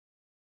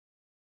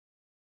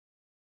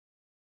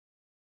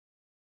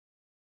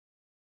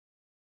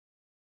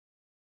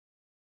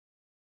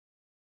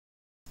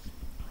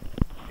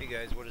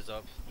guys, what is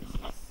up? This is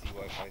CY5000,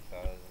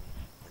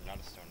 or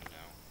Notastoner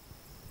now.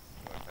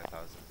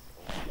 CY5000,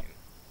 old name.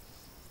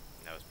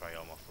 That was probably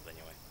all muffled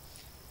anyway.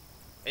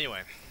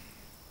 Anyway,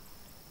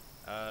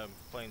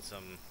 playing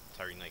some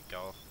Saturday Night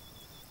Golf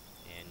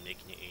and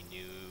making a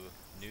new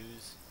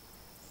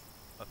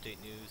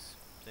update news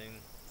thing.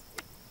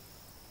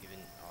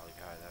 Oh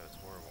god, that was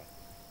horrible.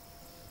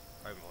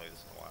 I haven't played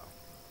this in a while.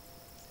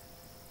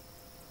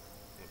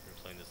 I've been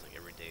playing this like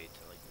every day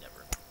to like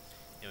never.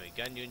 Anyway,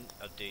 got a new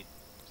update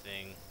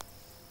thing.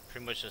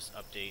 Pretty much just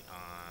update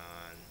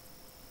on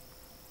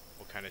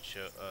what kind of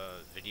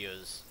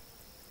videos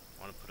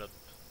I want to put up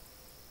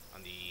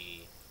on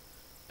the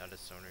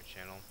Notastoner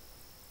channel.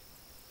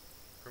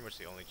 Pretty much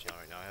the only channel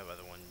right now. I have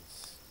other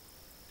ones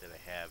that I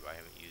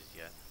haven't used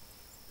yet.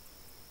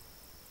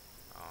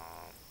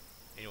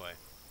 Anyway,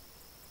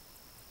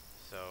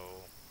 so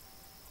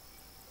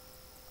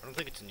I don't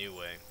think it's a new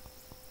way.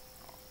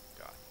 Oh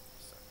god,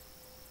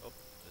 oh,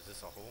 is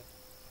this a hole?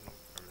 I don't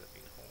remember that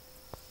being a hole.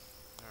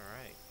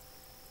 Alright.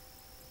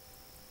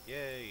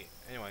 Yay.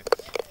 Anyway,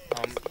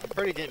 I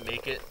probably didn't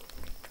make it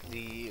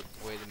the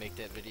way to make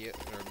that video,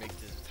 or make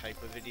this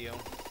type of video,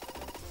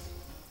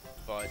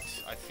 but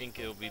I think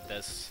it'll be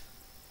best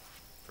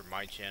for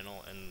my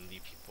channel, and the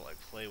people I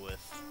play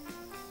with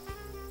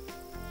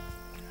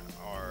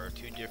are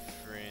too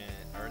different,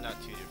 or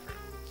not too different.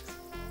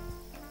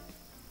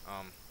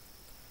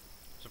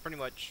 So pretty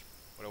much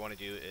what I want to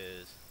do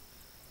is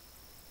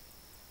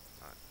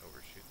not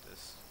overshoot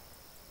this.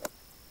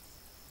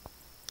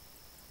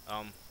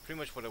 Pretty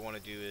much what I want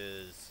to do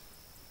is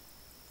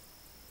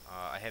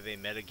I have a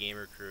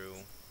metagamer crew.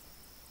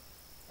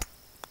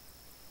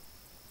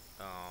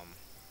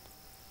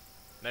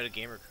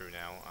 Metagamer crew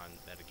now on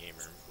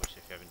Metagamer, which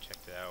if you haven't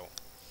checked it out,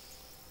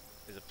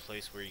 is a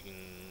place where you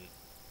can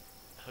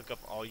hook up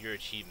all your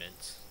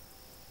achievements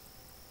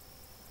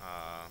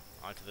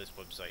onto this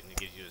website, and it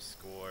gives you a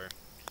score,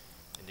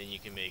 and then you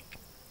can make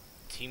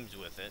teams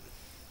with it.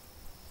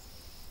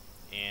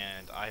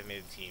 And I've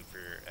made a team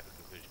for Epic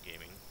Conclusion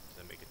Gaming,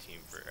 so I make a team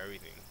for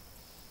everything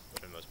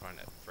for the most part.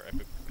 For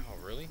Epic, oh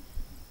really?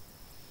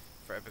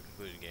 For Epic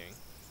Conclusion Gaming.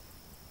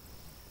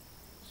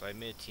 So I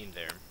made a team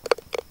there,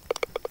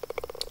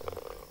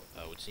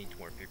 which needs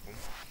more people.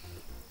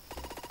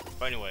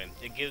 But anyway,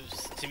 it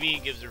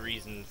gives a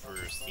reason for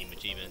Steam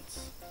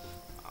achievements.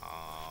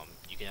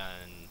 You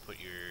can put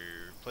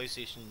your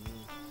PlayStation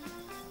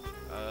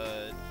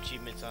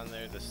achievements on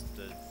there,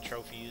 the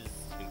trophies.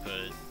 You can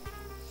put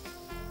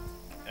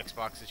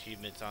Xbox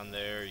achievements on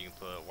there. You can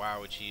put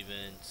WoW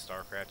achievements,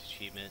 StarCraft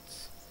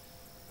achievements.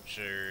 I'm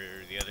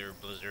sure the other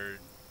Blizzard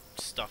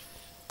stuff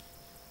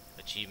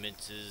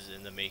achievements is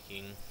in the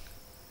making.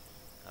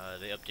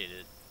 They update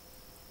it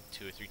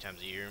 2 or 3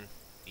 times a year,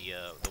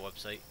 the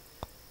website.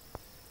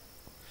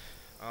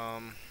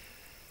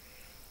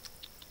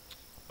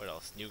 What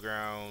else?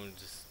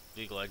 Newgrounds,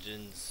 League of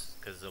Legends,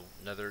 because a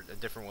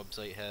different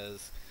website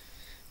has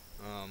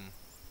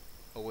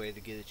a way to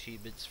get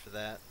achievements for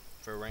that,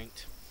 for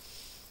ranked.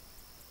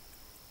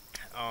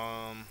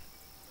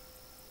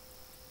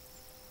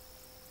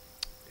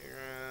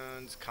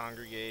 Newgrounds,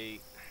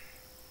 Congregate.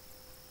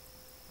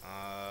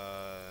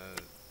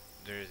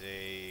 There's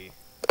a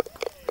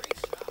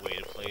way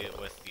to play it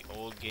with the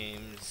old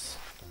games,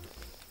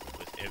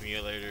 with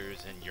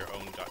emulators and your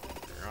own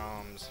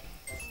ROMs,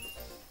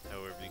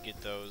 however you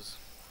get those.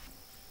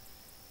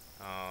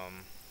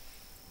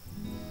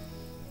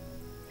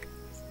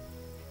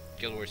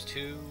 Guild Wars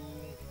 2,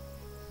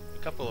 a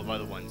couple of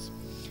other ones.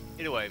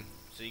 Anyway,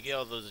 so you get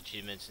all those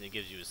achievements and it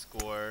gives you a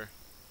score.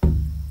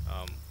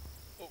 Oh,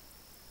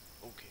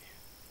 okay.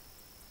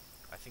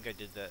 I think I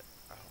did that.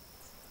 Oh,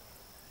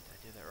 did I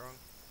do that wrong?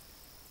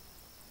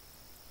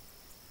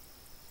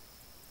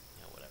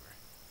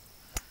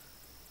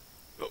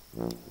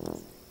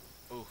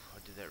 Oh, I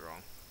did that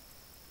wrong.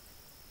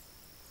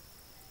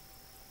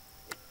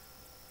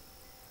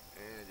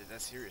 And I did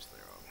that seriously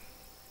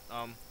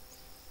wrong.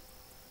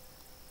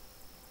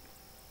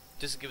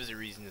 Just to give us a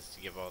reason is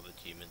to give all the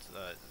achievements.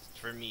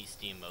 For me,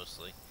 Steam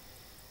mostly.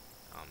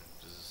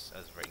 Just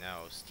as of right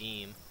now,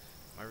 Steam.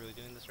 Am I really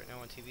doing this right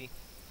now on TV?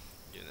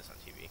 I'm doing this on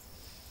TV.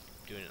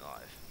 I'm doing it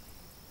live.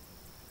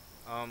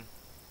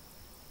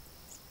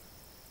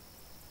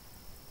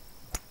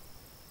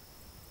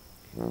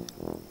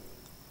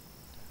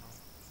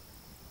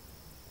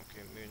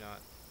 Okay, maybe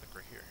not, like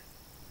right here.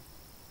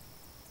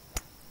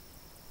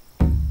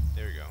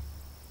 There we go.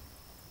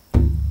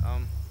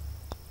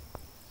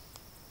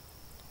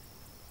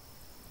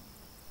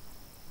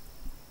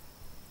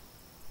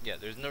 Yeah,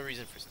 there's no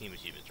reason for Steam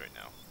achievements right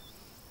now.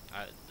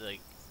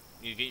 Like,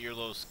 you get your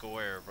low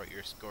score, but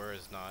your score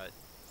is not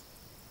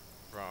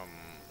from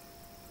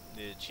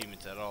the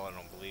achievements at all, I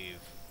don't believe.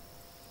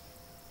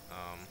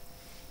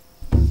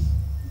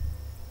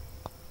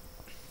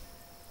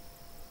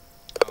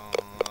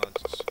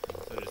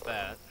 So there's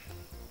that.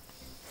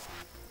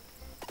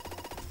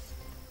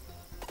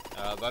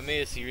 But I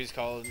made a series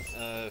called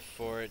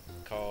for it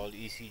called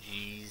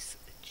ECG's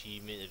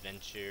Achievement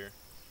Adventure.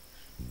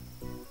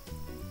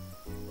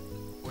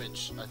 When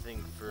which I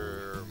think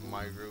for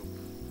my group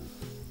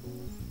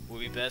will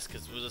be best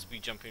because we'll just be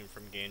jumping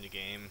from game to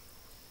game,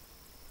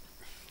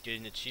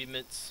 getting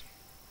achievements.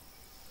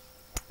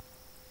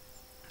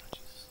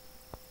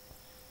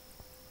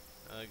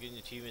 Getting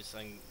achievements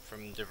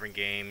from different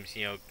games,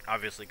 you know,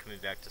 obviously coming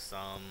back to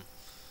some,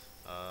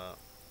 uh,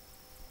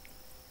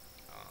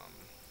 um,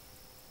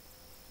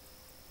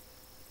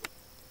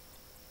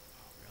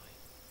 oh really?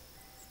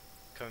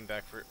 Coming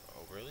back for,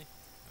 oh really?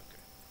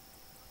 Okay.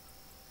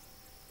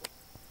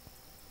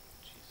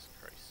 Jesus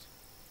Christ.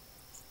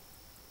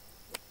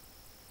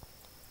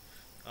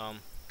 Um,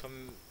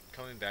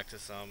 coming back to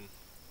some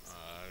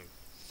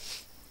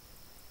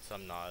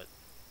not,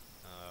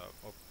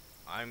 well,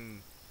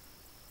 I'm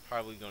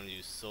probably going to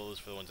use solos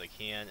for the ones I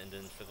can, and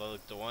then for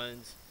the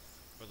ones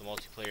where the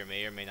multiplayer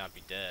may or may not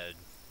be dead,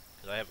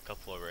 because I have a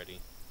couple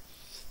already,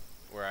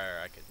 where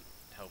I could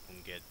help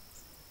them get,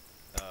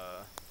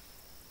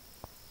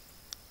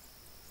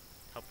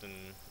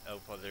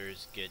 help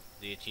others get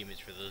the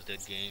achievements for those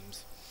dead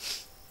games,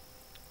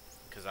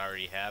 because I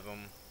already have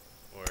them,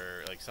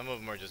 or like some of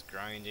them are just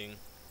grinding,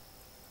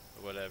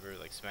 or whatever,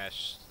 like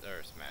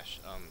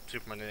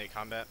Super Monday Night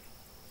Combat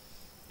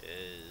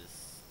is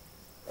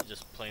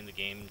just playing the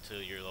game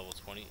until you're level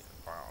 20.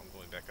 Wow, I'm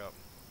going back up.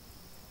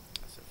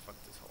 I said, fuck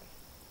this hole.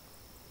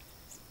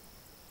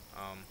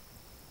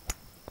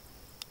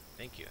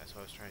 Thank you, that's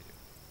what I was trying to do.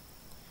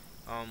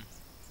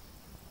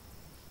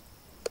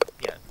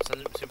 Yeah,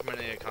 Super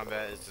Monday Night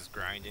Combat is just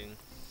grinding.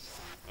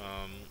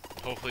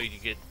 Hopefully you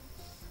get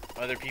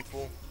other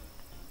people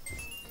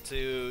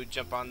to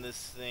jump on this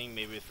thing,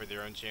 maybe for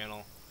their own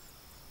channel,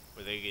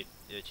 where they get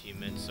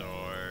achievements,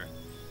 or,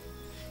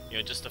 you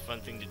know, just a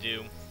fun thing to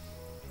do.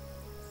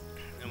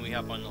 And we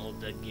hop on the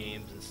old dead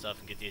games and stuff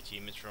and get the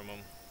achievements from them.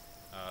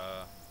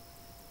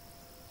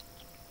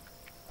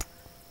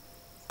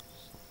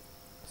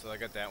 So I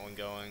got that one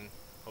going.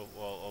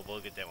 Well,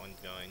 we'll get that one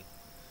going.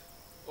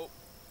 Oh,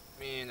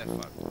 man, that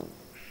fucked.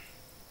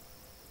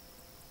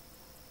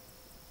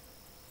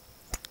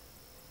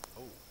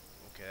 Oh,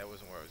 okay, that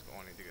wasn't where I was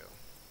wanting to go.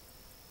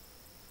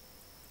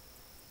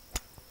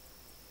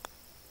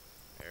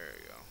 There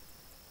we go.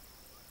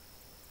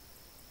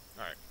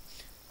 Alright.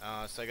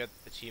 So I got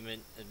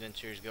achievement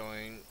adventures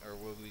going, or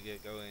will we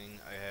get going?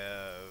 I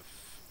have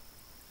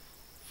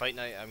Fight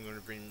Night I'm going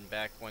to bring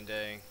back one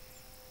day.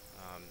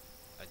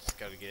 I just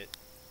gotta get,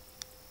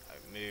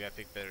 maybe I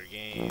pick better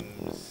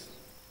games.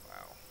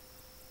 Wow.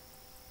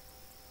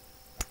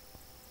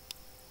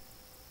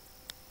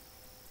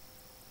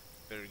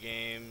 Better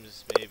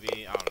games,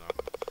 maybe, I don't know.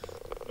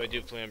 But I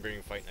do plan on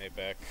bringing Fight Night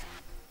back.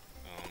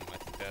 I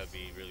think that would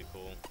be really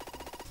cool.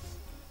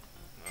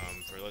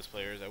 For Let's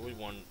Players, I would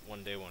one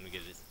day want to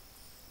get it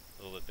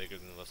a little bit bigger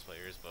than the Let's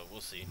Players, but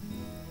we'll see.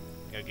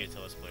 Gotta get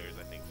to Let's Players,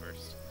 I think,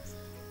 first.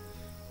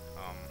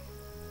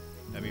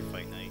 That'd be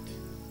Fight Night.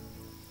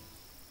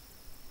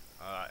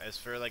 As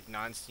for like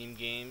non-Steam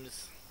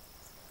games,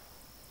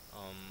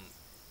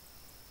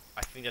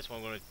 I think that's what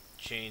I'm gonna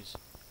change.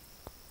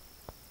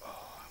 Oh,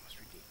 I almost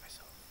redeemed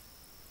myself.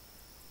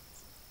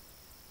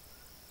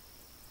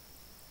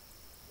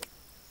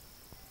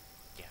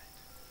 Yeah.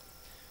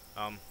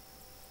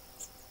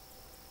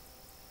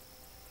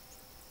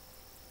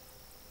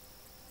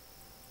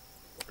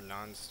 For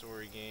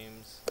non-story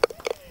games,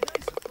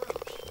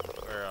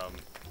 or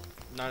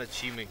not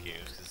achievement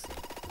games, because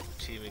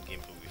achievement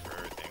games will be for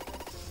everything.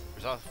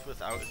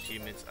 Without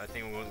achievements, I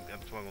think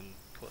that's what I'm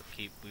gonna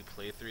keep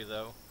playthrough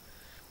though.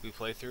 We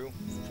playthrough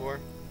for.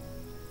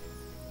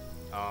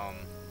 At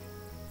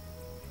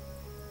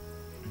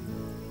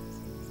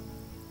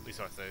least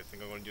that's what I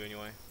think I'm gonna do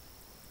anyway.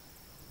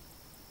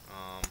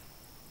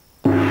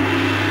 Hello,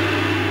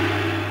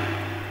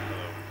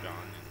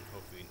 John, and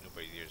hopefully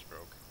nobody's ears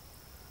broke.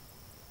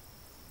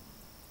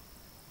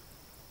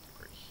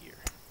 Right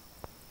here.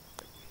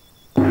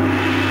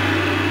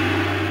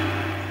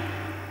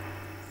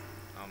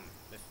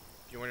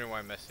 If you're wondering why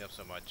I'm messing up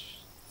so much,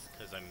 it's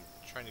because I'm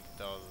trying to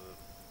get all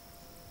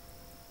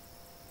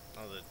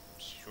the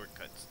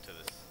shortcuts to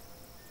this.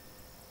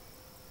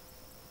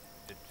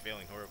 It's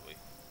failing horribly.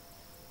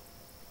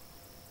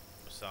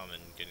 With some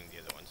and getting the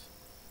other ones.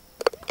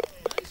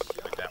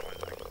 Like that one,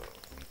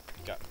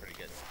 I got pretty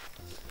good.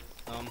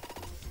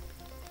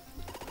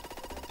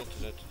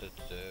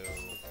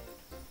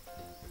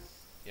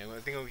 Yeah,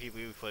 I think we'll keep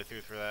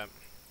playthrough for that.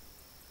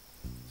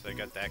 So I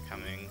got that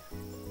coming.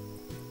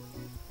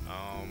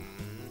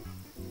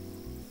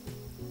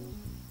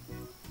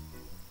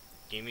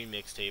 Gaming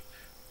mixtape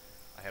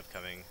I have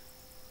coming,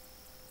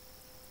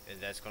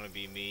 and that's going to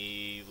be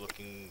me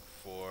looking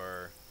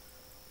for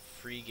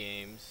free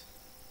games,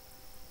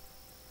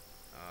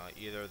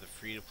 either the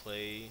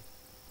free-to-play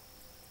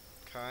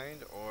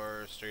kind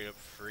or straight up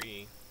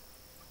free.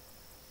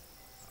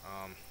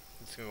 I'm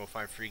just gonna go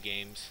find free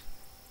games.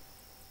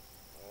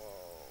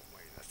 Oh my,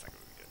 that's not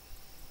gonna be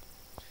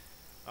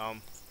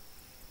good.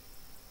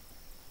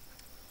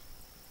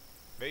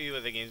 Maybe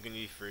the game's gonna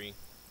be free.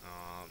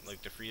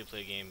 Like the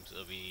free-to-play games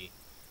will be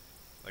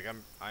like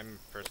I'm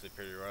personally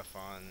pretty rough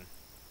on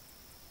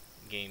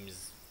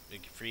games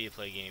like, free to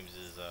play games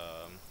is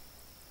wow,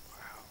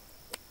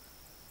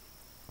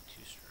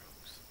 2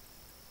 strokes.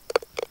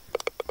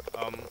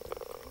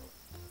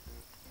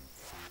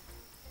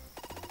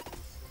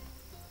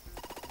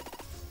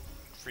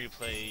 Free to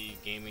play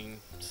gaming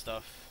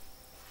stuff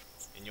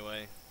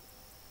anyway.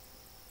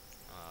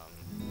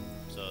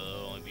 So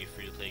it'll only be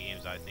free to play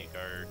games I think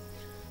are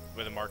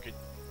where the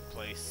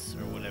marketplace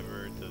or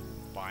whatever the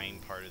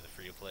buying part of the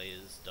free to play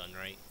is done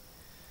right.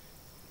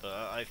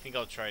 But I think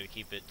I'll try to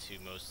keep it to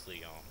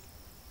mostly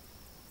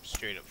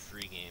straight up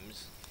free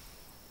games.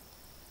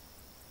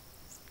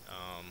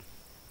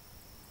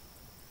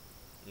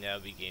 That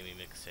would be gaming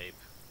mixtape.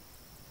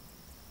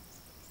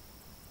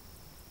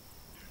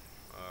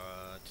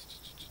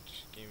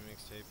 Gaming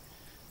mixtape.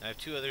 I have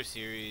 2 other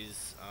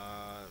series.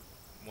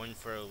 One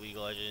for League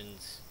of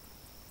Legends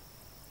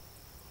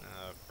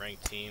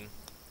ranked team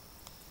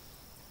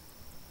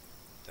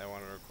that I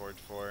want to record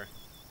for.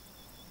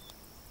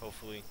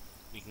 Hopefully,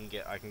 I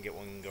can get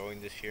one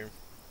going this year.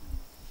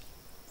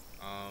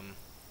 That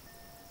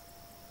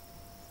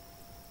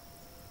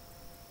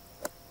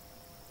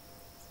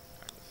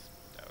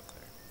was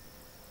there.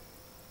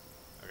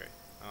 Okay.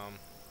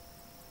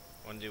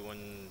 Want to do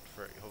one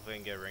for hopefully I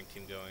can get a ranked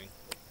team going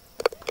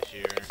this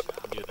year.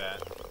 Do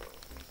that.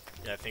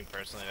 Yeah, I think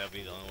personally that'd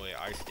be the only way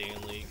I stay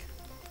in League.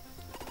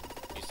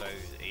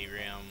 Besides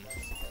ARAM,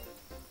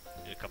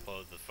 and a couple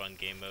of the fun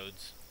game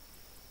modes.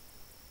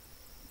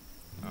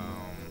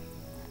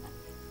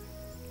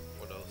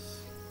 What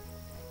else?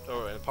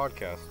 Oh, and a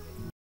podcast.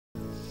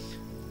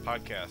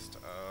 Podcast.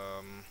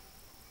 Yeah,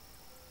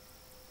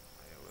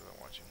 what am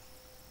I watching?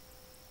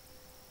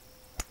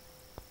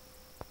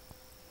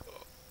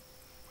 Oh,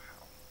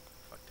 wow.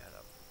 Fuck that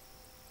up.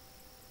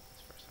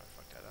 It's the first time I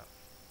fucked that up.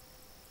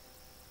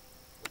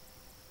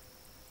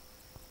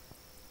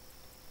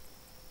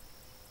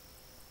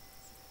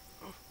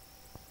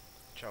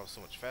 Travel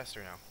so much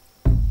faster now.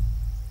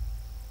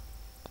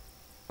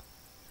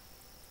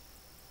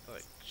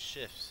 Like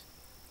shifts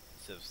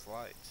instead of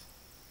slides.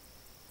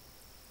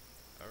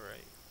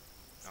 Alright.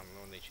 I don't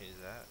know when they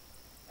changed that.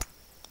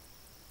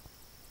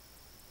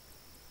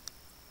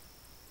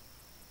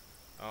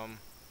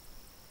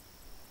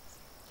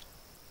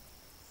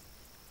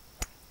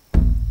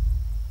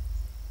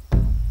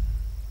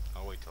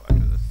 I'll wait till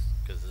after this,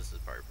 because this is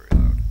probably pretty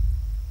loud.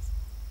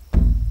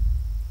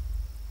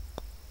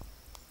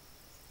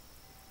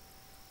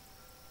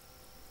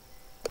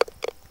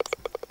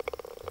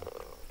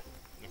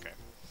 Okay.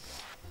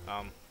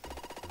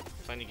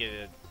 Planning to get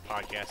a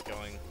podcast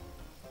going.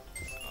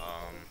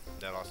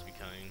 That'll also be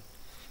coming.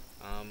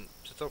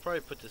 So I'll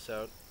probably put this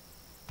out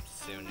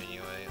soon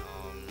anyway.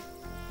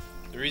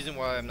 The reason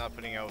why I'm not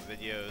putting out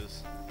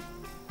videos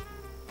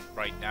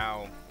right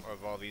now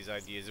of all these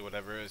ideas or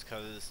whatever is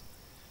because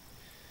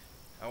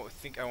I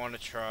think I want to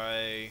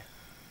try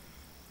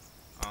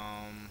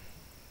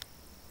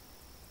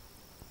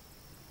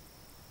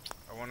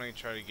I want to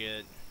try to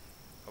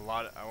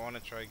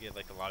get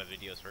like a lot of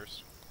videos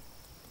first,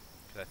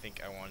 because I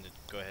think I wanted to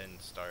go ahead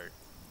and start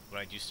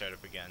when I do start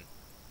up again.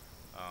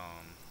 I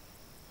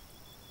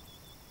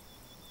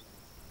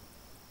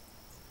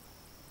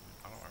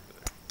don't remember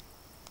there.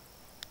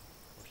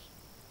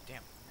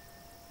 Damn.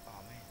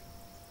 Oh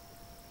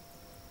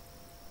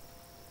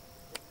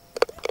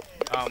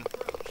man.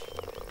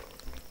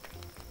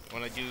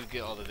 When I do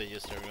get all the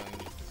videos started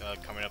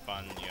coming up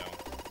on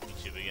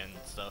YouTube again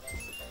and stuff,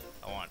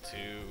 I want to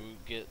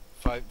get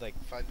 5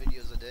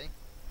 videos a day,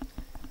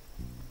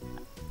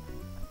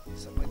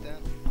 something like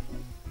that.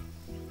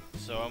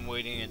 So I'm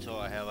waiting until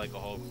I have like a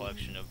whole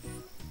collection of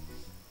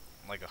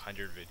like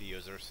 100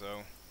 videos or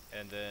so,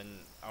 and then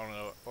I don't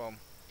know. Well,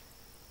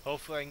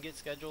 hopefully I can get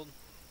scheduled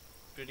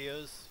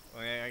videos.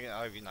 I mean,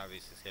 I can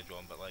obviously schedule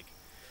them, but like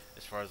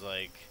as far as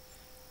like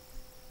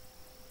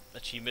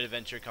Achievement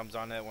Adventure comes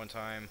on at one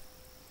time,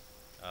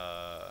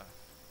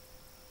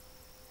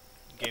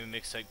 Game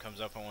Mixtape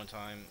comes up on one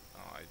time.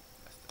 Oh, I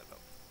messed that up.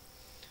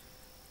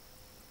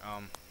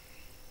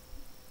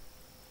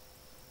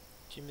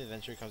 Achievement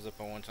Adventure comes up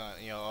on one time.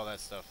 All that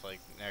stuff, like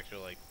an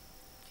actual like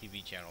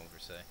TV channel per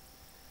se.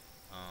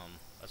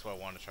 That's what I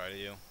want to try to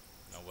do.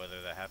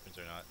 Whether that happens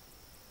or not,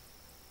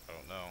 I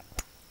don't know.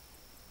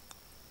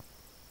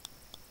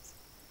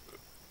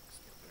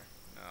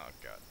 Oh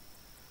god.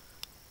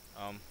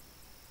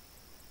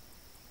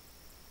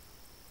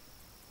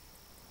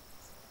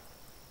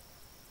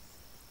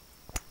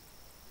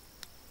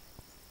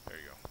 There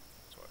you go.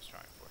 That's what I was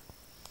trying for.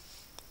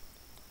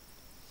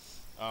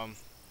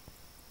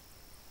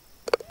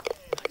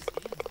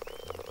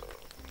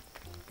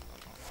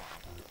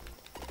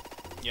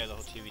 Yeah, the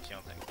whole TV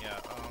channel thing. Yeah,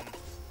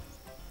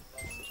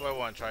 that's what I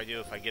want to try to do.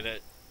 If I get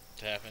it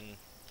to happen,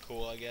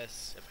 cool, I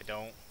guess. If I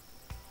don't,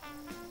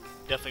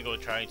 definitely go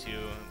try to,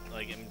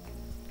 like, I'm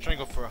trying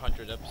to go for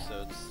 100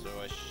 episodes, so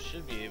I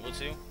should be able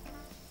to.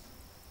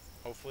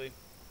 Hopefully.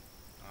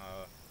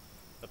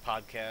 The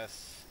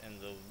podcast and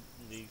the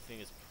league thing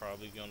is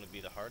probably going to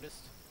be the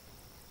hardest.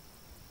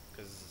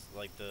 Because,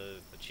 like, the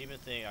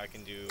achievement thing I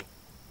can do.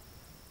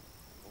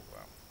 Oh,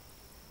 wow.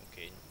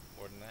 Okay,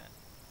 More than that.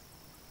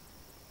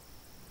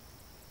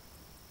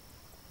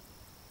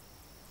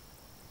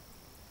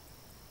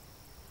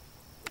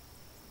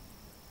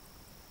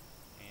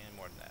 And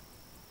more than that.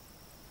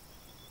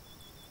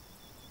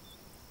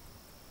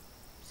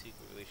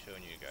 Secretly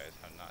showing you guys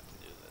how not to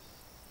do this.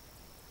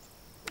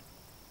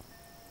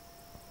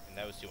 And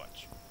that was too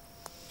much.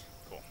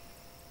 Cool.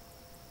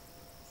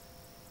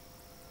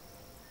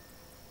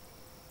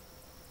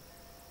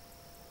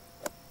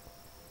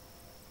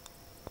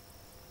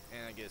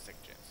 And I get a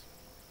second chance.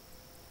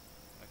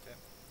 Like that.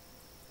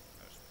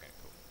 That was kinda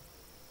cool.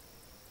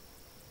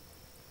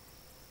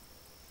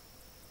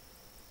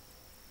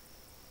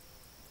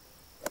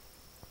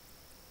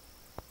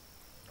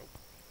 Nope.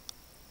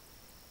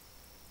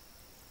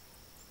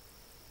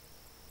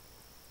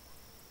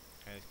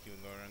 Can I just keep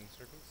going around in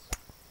circles?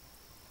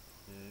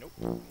 Nope.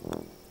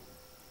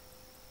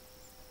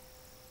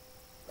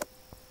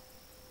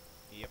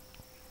 Yep.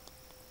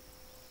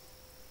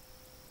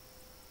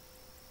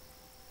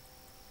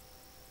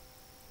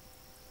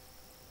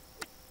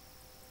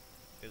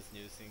 His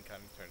new scene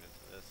kind of turned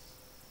into this.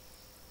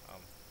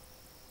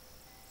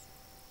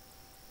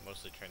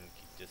 Mostly trying to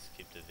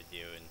keep the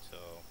video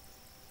until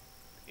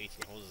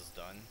 18 holes is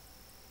done.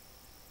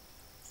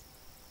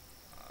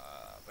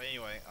 But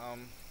anyway,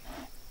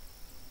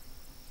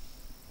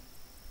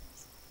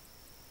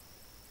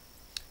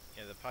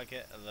 yeah, the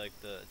podcast, like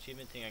the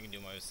achievement thing, I can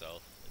do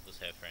myself.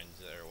 Just have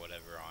friends or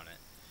whatever on it,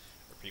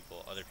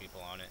 or other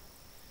people on it.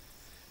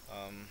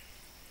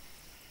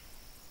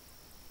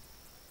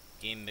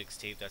 Game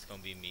mixtape, that's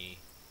gonna be me.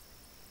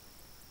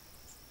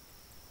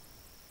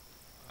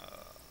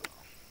 Oh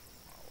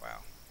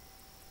wow,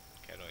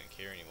 okay, I don't even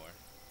care anymore.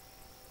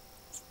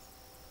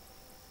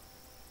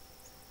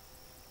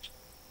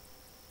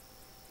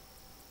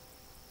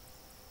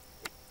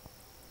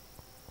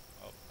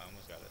 Oh, I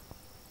almost got it.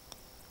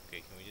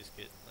 Okay, can we just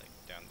get like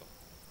down the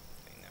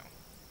thing now?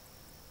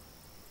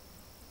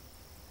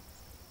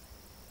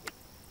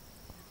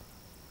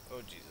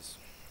 Oh Jesus.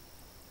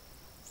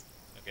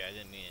 Okay, I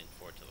didn't mean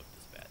for it to look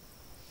this bad.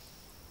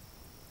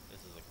 This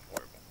is looking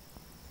horrible.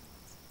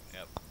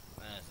 Yep,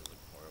 this is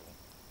looking horrible.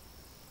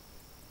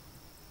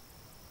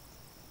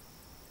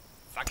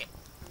 Fuck it.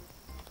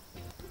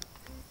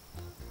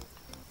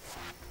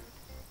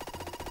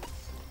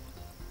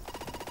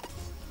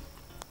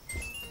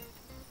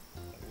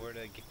 Where'd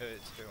I get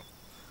it to?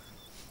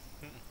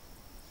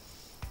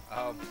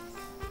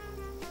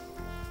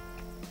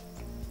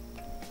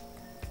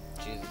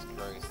 Jesus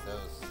Christ, that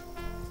was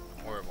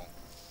horrible.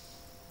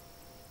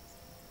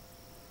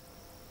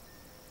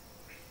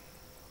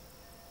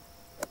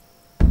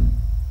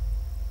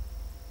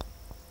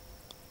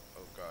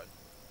 Oh God.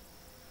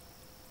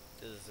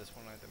 Does this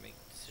one have to make a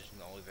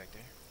decision all the way back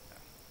there?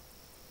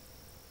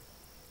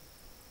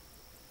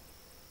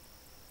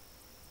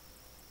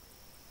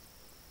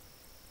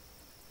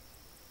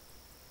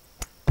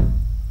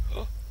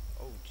 No.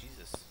 Oh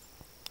Jesus.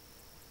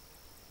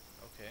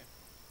 Okay.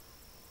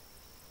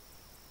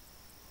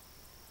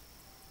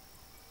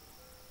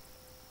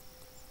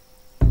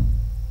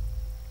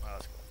 Oh,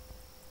 that's cool.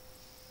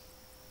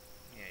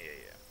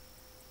 Yeah.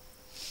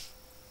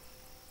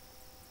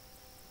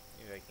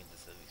 Maybe I can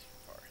just at least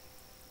far.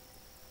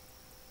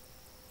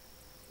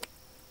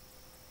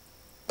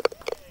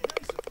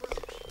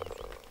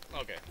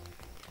 Okay.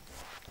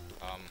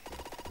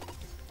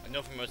 I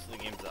know for most of the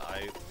games that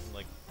I'm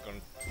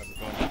going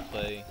to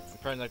play, I'm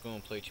probably not going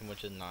to play too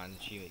much of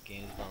non-achievement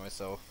games by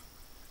myself.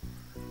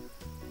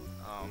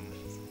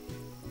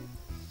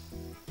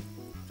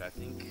 I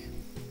think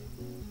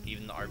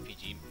even the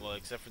RPG, well,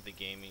 except for the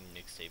gaming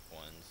mixtape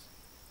ones.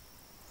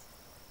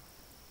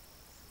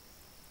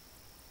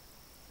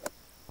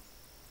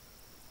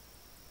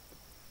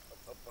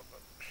 Up.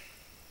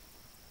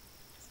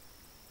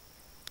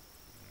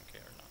 Okay,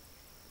 or not.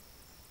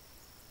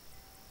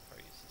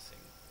 Probably use the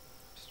same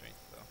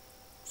strength though.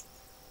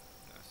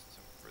 No, since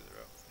I'm further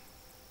up.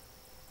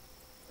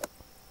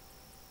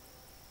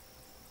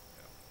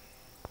 Yeah.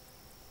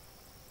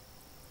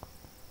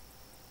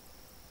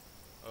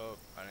 Oh,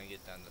 I didn't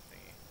get down the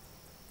thingy.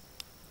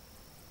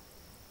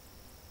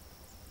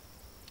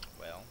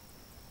 Well.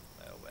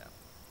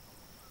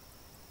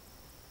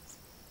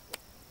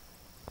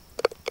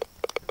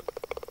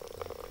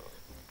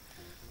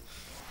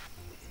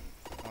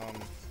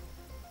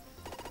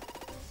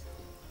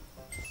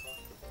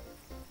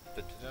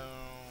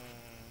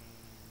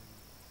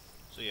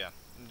 So yeah,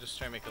 I'm just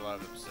trying to make a lot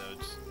of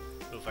episodes.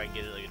 So if I can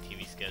get it like a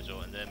TV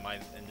schedule, and then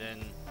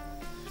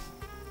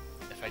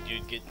if I do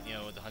get, you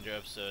know, the 100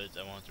 episodes,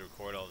 I won't have to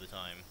record all the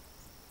time,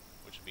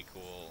 which would be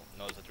cool.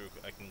 No,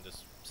 I can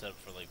just set up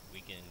for like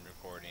weekend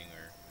recording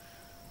or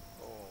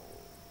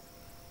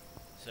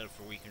set up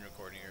for weekend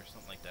recording or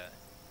something like that.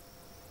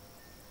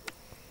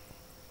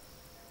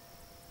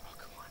 Oh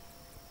come on.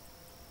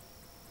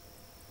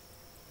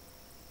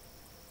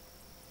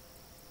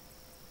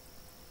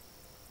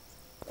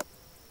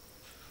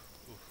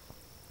 Oof.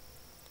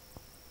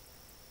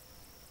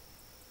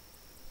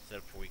 Set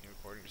up for weekend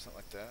recording or something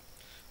like that,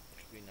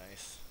 which would be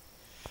nice.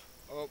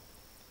 Oh.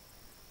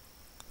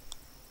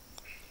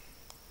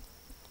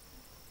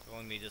 I've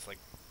only made this like,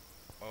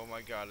 oh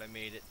my god, I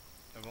made it.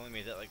 I've only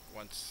made that like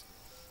once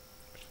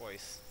or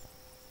twice.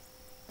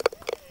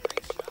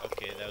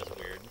 Okay, that was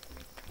weird.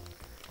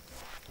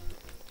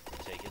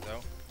 Take it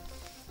though.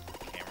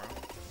 Camera.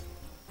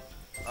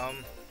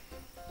 Um.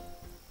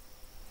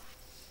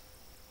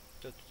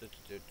 This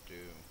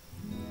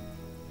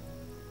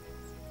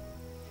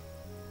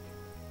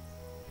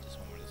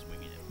one we're just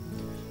winging it.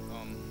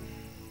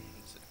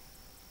 Let's see.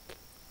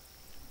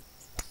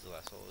 This is the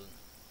last hole, isn't it?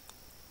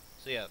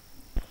 So yeah,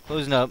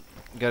 closing up.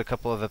 Got a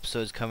couple of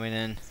episodes coming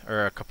in,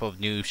 or a couple of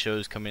new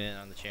shows coming in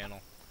on the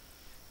channel.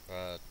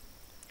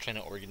 Trying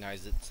to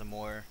organize it some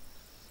more.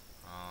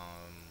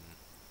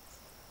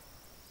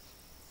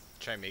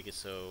 Try and make it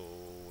so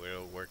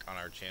it'll work on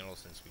our channel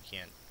since we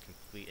can't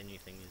complete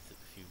anything.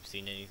 If you've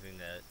seen anything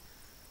that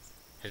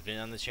has been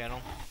on the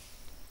channel,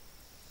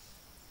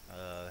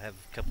 I have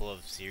a couple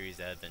of series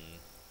that have been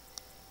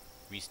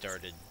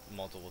restarted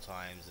multiple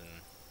times,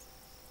 and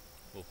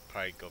we'll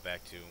probably go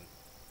back to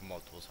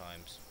multiple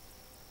times.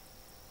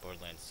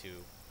 Borderlands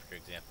 2, for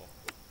example.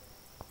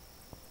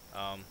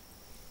 Oh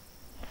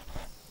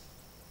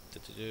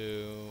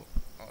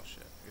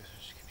shit! I guess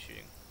I should keep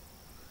shooting.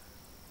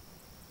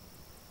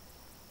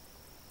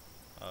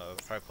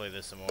 Probably play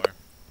this some more.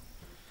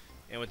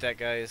 And with that,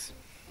 guys,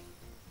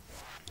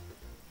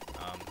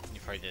 you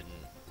probably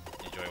didn't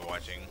enjoy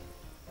watching,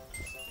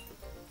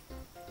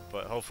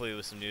 but hopefully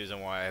with some news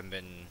on why I haven't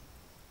been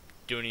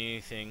doing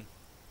anything.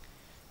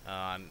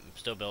 I'm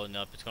still building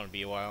up. It's going to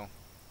be a while.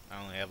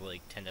 I only have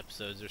like 10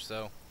 episodes or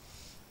so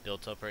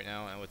built up right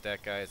now. And with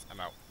that, guys, I'm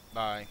out.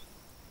 Bye.